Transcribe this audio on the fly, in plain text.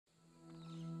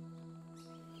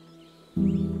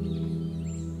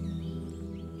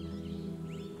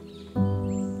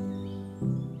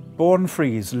Born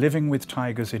Free's Living with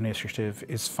Tigers initiative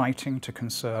is fighting to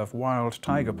conserve wild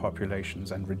tiger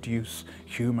populations and reduce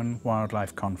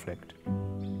human-wildlife conflict.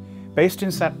 Based in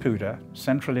Satpuda,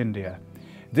 central India,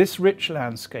 this rich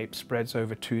landscape spreads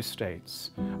over 2 states,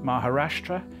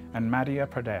 Maharashtra and Madhya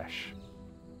Pradesh.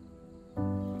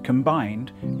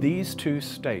 Combined, these 2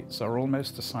 states are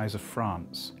almost the size of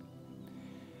France.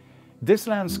 This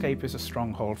landscape is a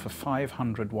stronghold for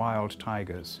 500 wild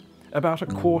tigers, about a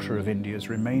quarter of India's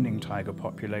remaining tiger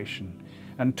population,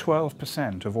 and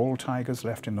 12% of all tigers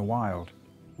left in the wild.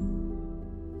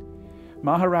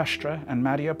 Maharashtra and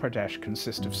Madhya Pradesh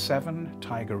consist of 7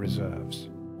 tiger reserves.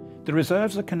 The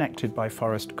reserves are connected by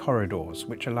forest corridors,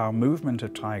 which allow movement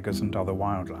of tigers and other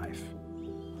wildlife.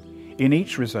 In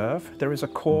each reserve, there is a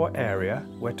core area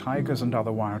where tigers and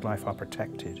other wildlife are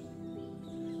protected.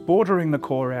 Bordering the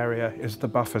core area is the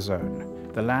buffer zone,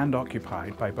 the land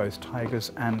occupied by both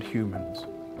tigers and humans.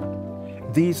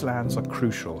 These lands are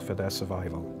crucial for their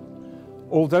survival.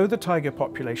 Although the tiger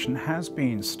population has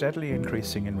been steadily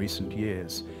increasing in recent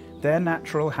years, their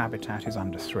natural habitat is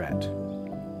under threat.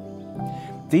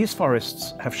 These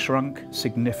forests have shrunk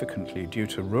significantly due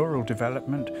to rural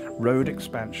development, road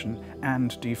expansion,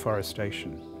 and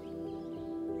deforestation.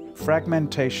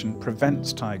 Fragmentation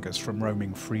prevents tigers from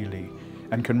roaming freely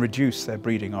and can reduce their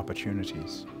breeding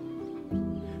opportunities.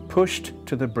 Pushed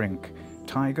to the brink,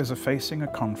 tigers are facing a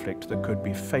conflict that could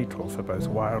be fatal for both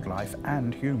wildlife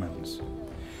and humans.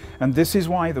 And this is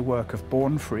why the work of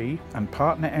Born Free and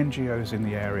partner NGOs in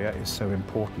the area is so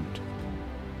important.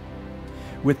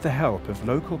 With the help of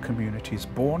local communities,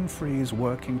 Born Free is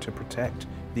working to protect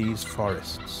these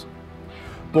forests.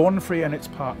 Born Free and its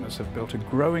partners have built a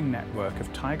growing network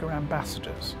of tiger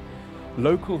ambassadors,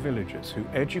 local villagers who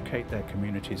educate their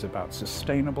communities about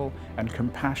sustainable and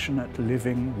compassionate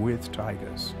living with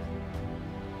tigers.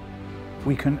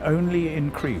 We can only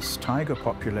increase tiger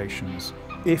populations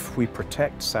if we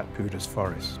protect Satpuda's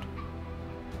forest.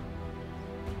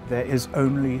 There is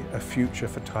only a future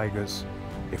for tigers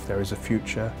if there is a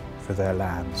future for their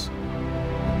lands.